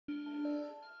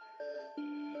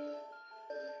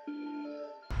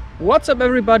What's up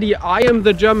everybody, I am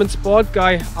the German sport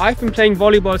guy. I've been playing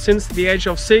volleyball since the age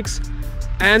of 6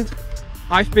 and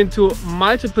I've been to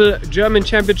multiple German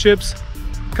championships.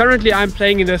 Currently I'm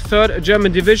playing in the 3rd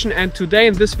German division, and today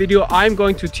in this video I'm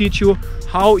going to teach you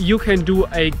how you can do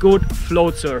a good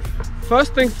float serve.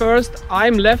 First thing first,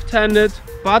 I'm left-handed,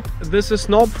 but this is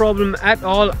no problem at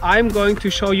all. I'm going to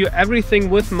show you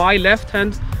everything with my left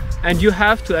hand and you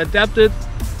have to adapt it.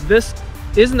 This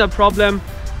isn't a problem,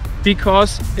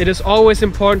 because it is always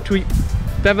important to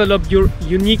develop your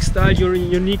unique style, your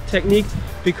unique technique,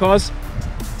 because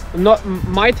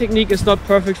my technique is not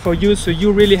perfect for you, so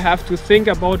you really have to think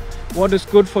about what is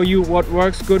good for you, what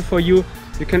works good for you.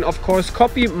 You can of course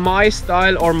copy my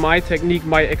style or my technique,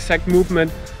 my exact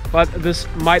movement, but this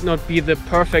might not be the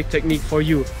perfect technique for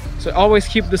you. So always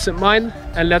keep this in mind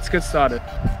and let's get started.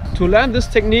 To learn this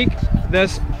technique,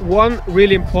 there's one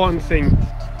really important thing.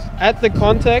 At the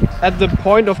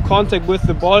point of contact with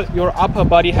the ball, your upper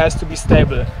body has to be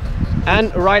stable.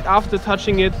 And right after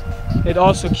touching it, it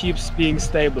also keeps being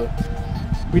stable.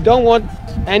 We don't want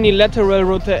any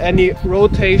any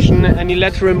rotation, any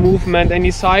lateral movement, any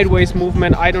sideways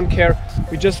movement, I don't care.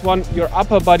 We just want your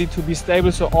upper body to be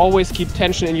stable, so always keep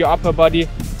tension in your upper body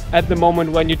at the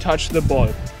moment when you touch the ball.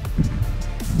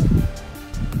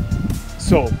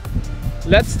 So,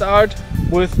 let's start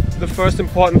with the first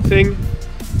important thing.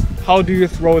 How do you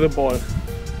throw the ball?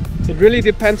 It really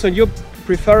depends on your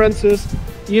preferences,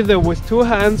 either with 2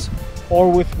 hands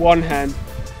or with 1 hand.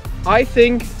 I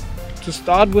think to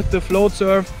start with the float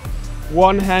serve,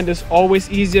 1 hand is always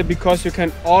easier because you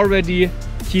can already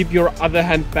keep your other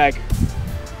hand back.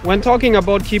 When talking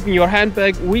about keeping your hand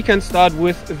back, we can start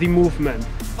with the movement.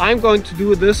 I'm going to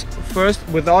do this first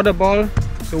without a ball,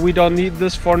 so we don't need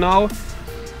this for now.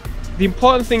 The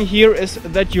important thing here is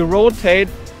that you rotate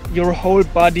your whole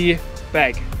body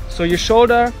back. So your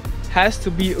shoulder has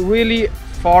to be really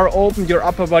far open, your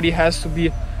upper body has to be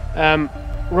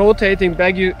rotating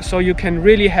back, so you can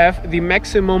really have the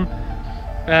maximum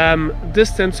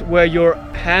distance where your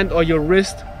hand or your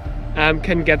wrist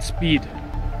can get speed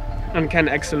and can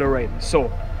accelerate. So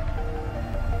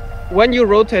when you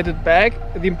rotate it back,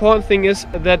 the important thing is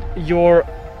that your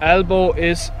elbow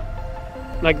is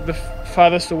like the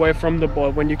farthest away from the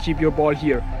ball when you keep your ball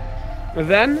here.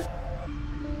 Then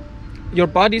your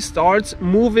body starts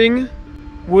moving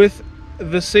with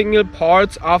the single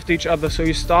parts after each other. So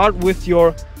you start with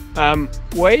your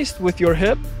waist, with your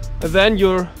hip, then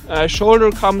your shoulder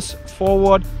comes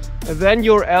forward, then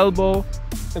your elbow,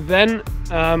 then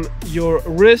your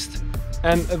wrist,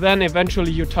 and then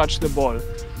eventually you touch the ball.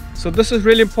 So this is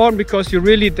really important because you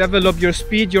really develop your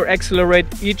speed, you accelerate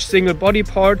each single body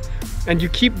part, and you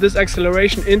keep this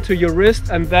acceleration into your wrist,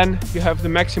 and then you have the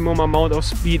maximum amount of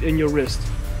speed in your wrist.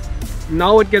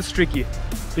 Now it gets tricky,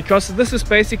 because this is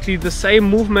basically the same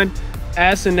movement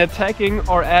as in attacking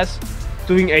or as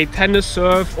doing a tennis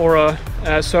serve or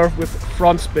a serve with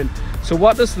front spin. So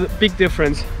what is the big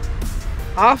difference?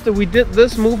 After we did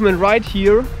this movement right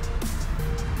here,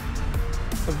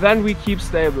 then we keep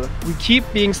stable. We keep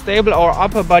being stable, our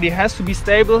upper body has to be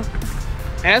stable.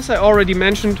 As I already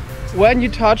mentioned, when you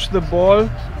touch the ball,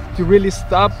 you really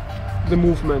stop the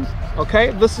movement.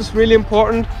 Okay, this is really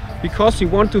important because you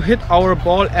want to hit our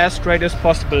ball as straight as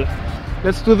possible.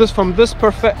 Let's do this from this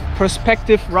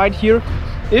perspective right here.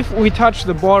 If we touch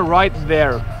the ball right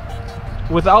there,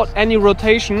 without any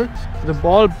rotation, the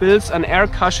ball builds an air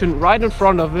cushion right in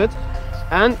front of it,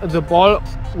 and the ball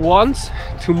wants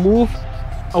to move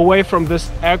away from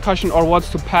this air cushion or wants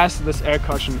to pass this air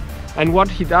cushion. And what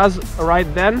he does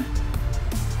right then,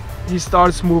 he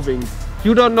starts moving.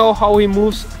 You don't know how he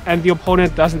moves and the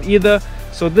opponent doesn't either.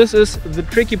 So this is the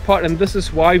tricky part, and this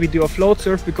is why we do a float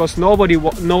serve, because nobody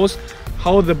knows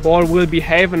how the ball will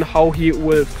behave and how he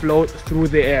will float through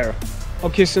the air.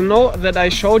 Okay, so now that I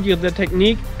showed you the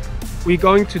technique, we're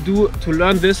going to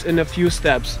learn this in a few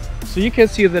steps. So you can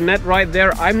see the net right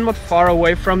there. I'm not far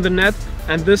away from the net,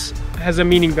 and this has a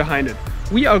meaning behind it.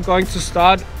 We are going to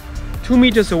start 2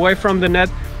 meters away from the net,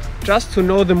 just to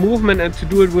know the movement and to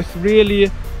do it with really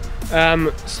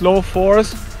slow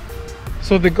force.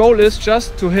 So the goal is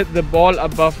just to hit the ball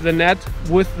above the net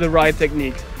with the right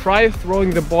technique. Try throwing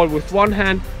the ball with 1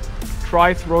 hand,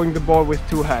 try throwing the ball with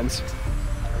 2 hands.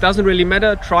 Doesn't really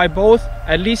matter, try both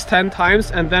at least 10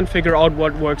 times and then figure out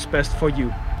what works best for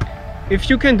you. If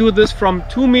you can do this from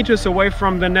 2 meters away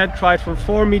from the net, try it from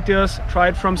 4 meters, try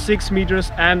it from 6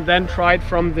 meters, and then try it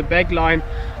from the back line,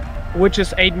 which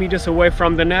is 8 meters away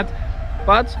from the net.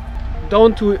 But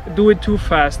don't do it too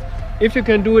fast. If you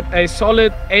can do it a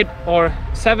solid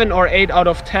 7 or 8 out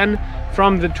of 10,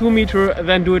 from the 2 meter,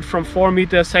 then do it from 4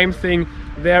 meters. Same thing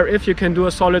there. If you can do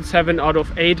a solid 7 out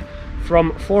of 8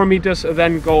 from 4 meters,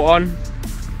 then go on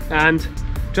and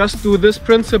just do this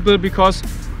principle, because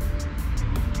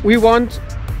we want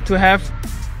to have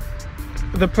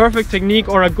the perfect technique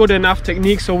or a good enough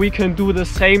technique so we can do the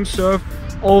same serve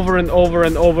over and over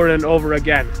and over and over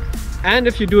again. And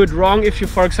if you do it wrong, if you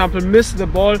for example miss the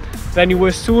ball, then you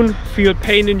will soon feel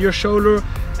pain in your shoulder,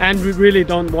 and we really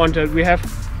don't want it.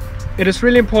 It is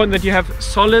really important that you have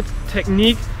solid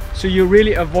technique so you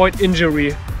really avoid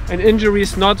injury. And injury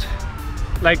is not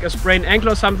like a sprained ankle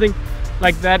or something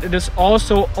like that. It is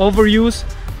also overuse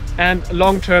and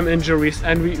long-term injuries,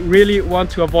 and we really want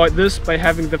to avoid this by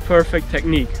having the perfect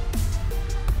technique.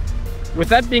 With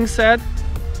that being said,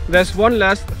 there's one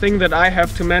last thing that I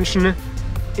have to mention.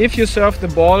 If you serve the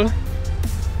ball,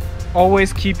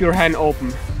 always keep your hand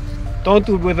open. Don't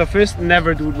do it with a fist,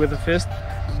 never do it with a fist.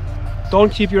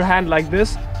 Don't keep your hand like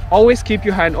this. Always keep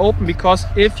your hand open, because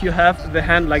if you have the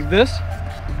hand like this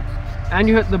and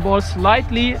you hit the ball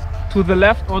slightly to the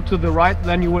left or to the right,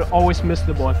 then you will always miss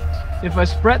the ball. If I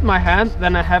spread my hand,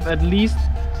 then I have at least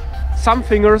some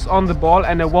fingers on the ball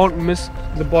and I won't miss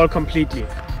the ball completely.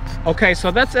 Okay, so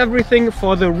that's everything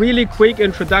for the really quick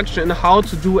introduction in how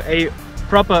to do a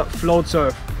proper float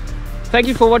serve. Thank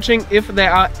you for watching. If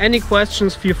there are any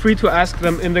questions, feel free to ask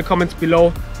them in the comments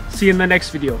below. See you in the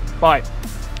next video. Bye.